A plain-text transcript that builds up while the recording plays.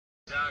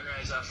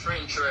Genre is a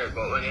French word,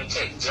 but when you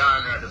take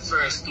genre, the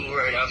first two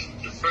words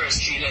of the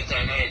first three letter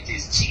in it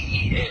is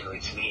G-E-N,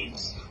 which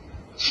means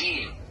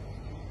gene.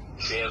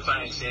 So you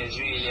find it's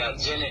really a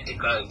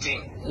genetical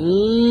thing.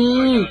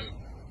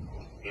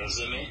 You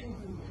see me?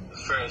 The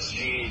first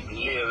three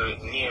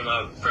name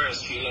of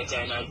first three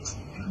letter in it,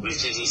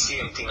 which is the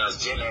same thing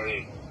as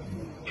generation,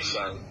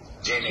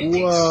 genetics.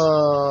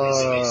 Wow. You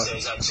see me? So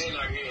it's a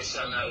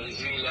generational,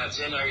 it's really a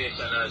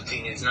generational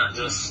thing. It's not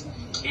just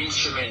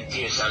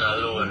instrumentation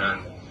alone,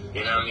 and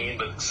you know what I mean?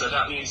 But so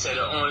that means that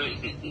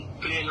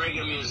playing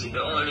reggae music,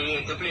 the only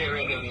way to play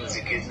reggae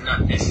music is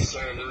not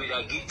necessarily with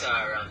a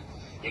guitar, and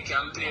you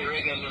can play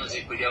reggae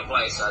music with your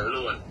voice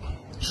alone.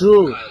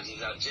 True. Because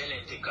it's a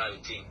genetical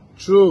thing.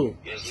 True.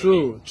 Yes,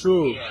 True.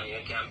 Yeah,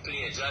 you can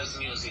play jazz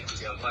music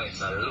with your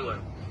voice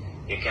alone.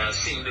 You can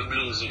sing the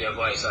blues with your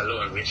voice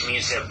alone, which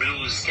means that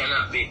blues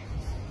cannot be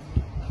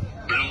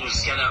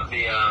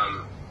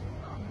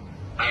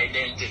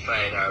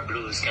identified, or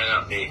blues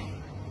cannot be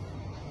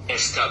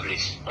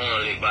established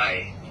only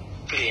by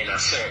playing a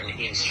certain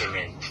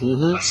instrument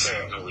a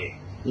certain way.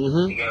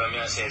 You get what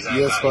I say? Like,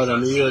 yes, Father,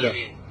 me hear that.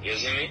 You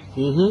see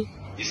me?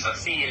 It's a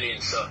feeling,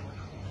 so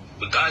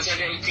because of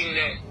them things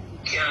that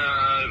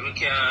we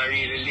can't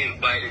really live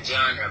by the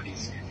genre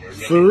business.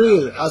 For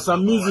real, as a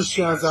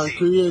musicians and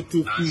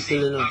creative people,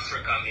 you know.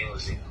 African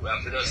music. We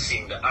have to just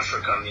sing the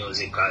African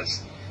music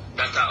as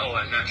that's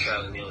our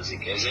natural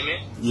music, you see me?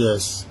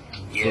 Yes.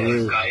 Yeah,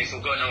 because if we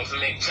go now to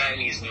make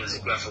Chinese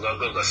music, we have to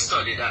go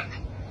study that.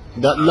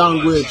 That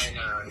language.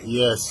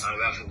 Yes. And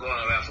we have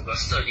to go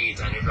study it,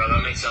 and if we're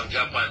going to make some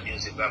Japan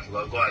music, we have to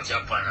go to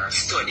Japan and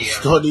study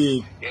it.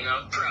 You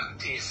know,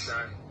 practice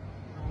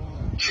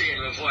and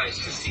train my voice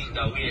to sing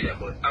that way there.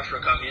 But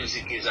African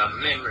music is a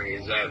memory.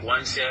 It's like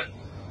once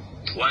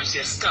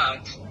you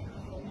start,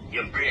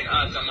 your brain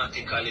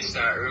automatically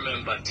start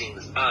remember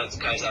things. Because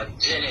it's a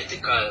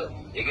genetical,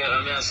 you get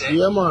what I'm saying?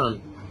 Yeah,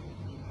 man.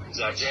 It's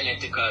a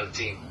genetical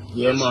thing.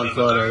 Yeah, man,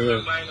 Father,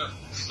 yeah.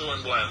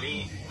 Stonebyow,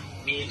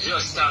 me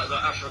just start go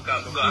Africa.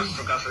 I go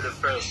Africa for the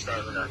first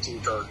time in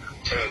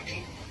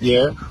 2013.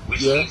 Yeah.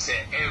 Which means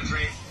that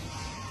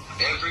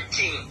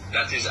everything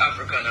that is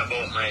African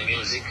about my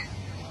music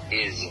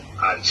is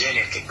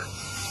genetic.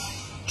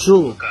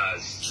 True.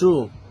 Because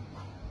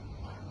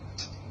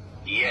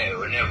yeah,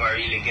 we never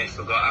really get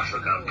to go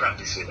Africa and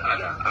practice with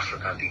other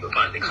African people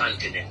on the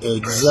continent.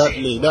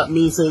 Exactly. That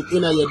means it's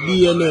in your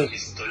DNA.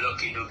 Listen to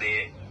Lucky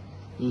Dube.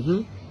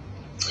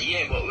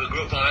 Yeah, but we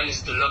grew up and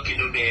listen to Lucky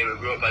Dube. We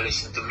grew up and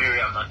listen to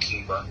Miriam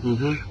Makeba.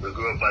 We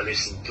grew up and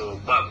listen to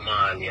Bob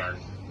Marley and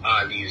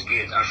all these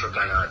great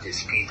African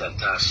artists, Peter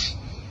Tosh,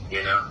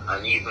 you know.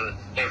 And even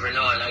every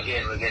now and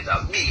again we get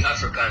a big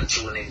African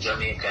tune in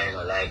Jamaica, you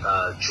know, like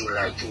a tune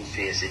like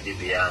Two-Face,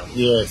 Dibian.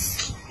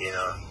 Yes. You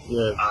know,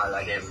 yeah. all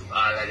of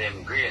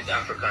them great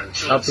African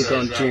tunes.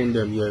 African tune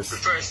them, yes. The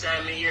first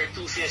time I hear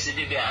Two-Face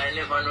Dibia, I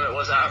never knew it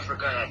was an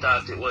African. I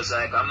thought it was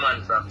like a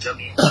man from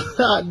Jamaica.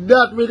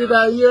 That we did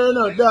hear,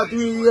 no? That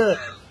we hear.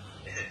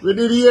 We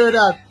did hear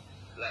that.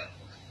 Like,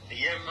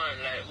 yeah, man,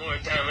 like more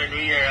time when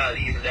we hear all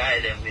even the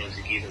island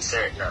music, even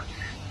certain of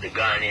the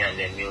Ghanaian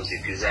and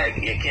music, is like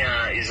you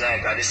can't. It's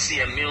like the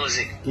same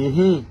music.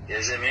 You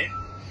see me?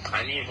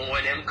 And even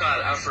when them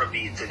call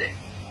Afrobeat today.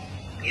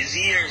 It's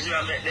years we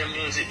have made them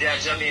music, they are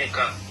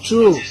Jamaica.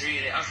 True. It's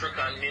really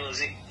African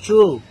music.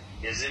 True.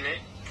 You see me?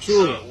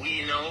 True. So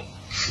we know,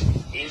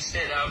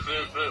 instead of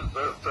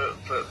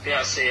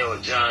say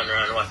our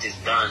genre and what is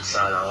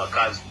dancehall and what,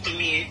 because to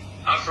me,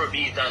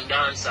 Afrobeat and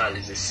dancehall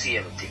is the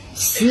same thing.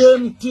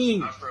 Same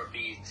thing.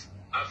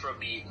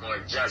 Afrobeat more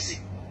jazzy.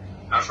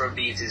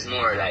 Afrobeat is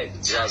more like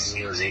jazz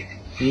music.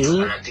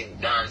 And I think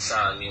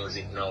dancehall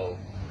music now,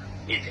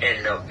 it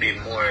end up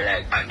being more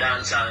like a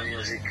dancehall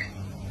music.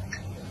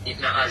 It's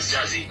not as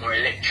jazzy, more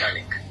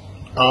electronic.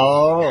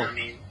 Oh. You know what I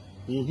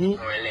mean?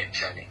 More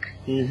electronic.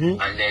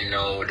 And then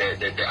now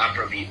the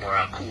Afrobeat more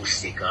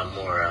acoustic and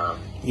more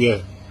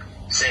yeah.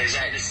 So it's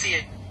like the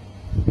same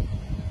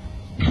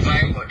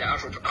vibe, but the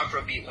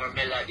Afrobeat more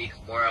melodic,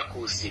 more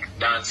acoustic,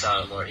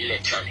 dancehall more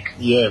electronic.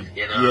 Yeah.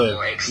 You know,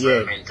 more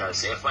experimental.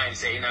 So you find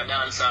say in a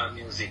dancehall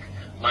music,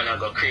 man I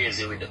go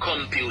crazy with the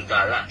computer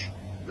a lot.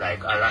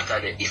 Like a lot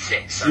of the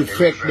effects and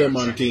them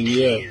and things,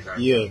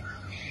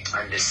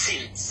 and the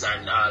synths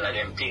and all of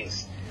them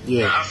things.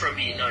 Yeah. Now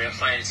Afrobeat now you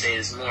find say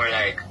it's more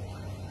like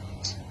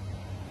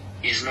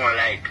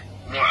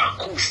more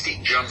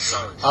acoustic drum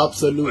sounds.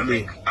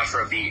 Absolutely.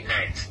 Afrobeat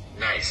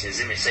nice. You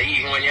see me? So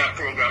even when you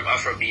program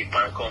Afrobeat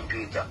on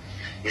computer,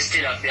 you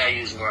still have to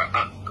use more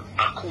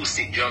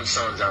acoustic drum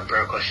sounds and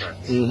percussion.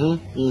 To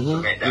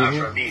make the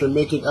Afrobeat. To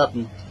make it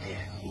happen. Yeah.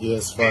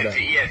 Yes, Father.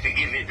 Yeah, to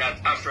give it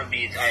that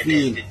Afrobeat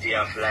identity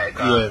of like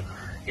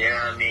you know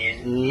what I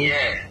mean?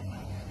 Yeah.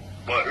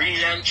 But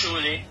really and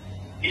truly,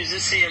 it's the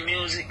same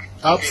music.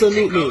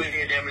 Absolutely. If you take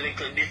away them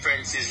little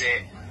differences,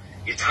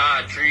 it's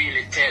hard to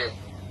really tell.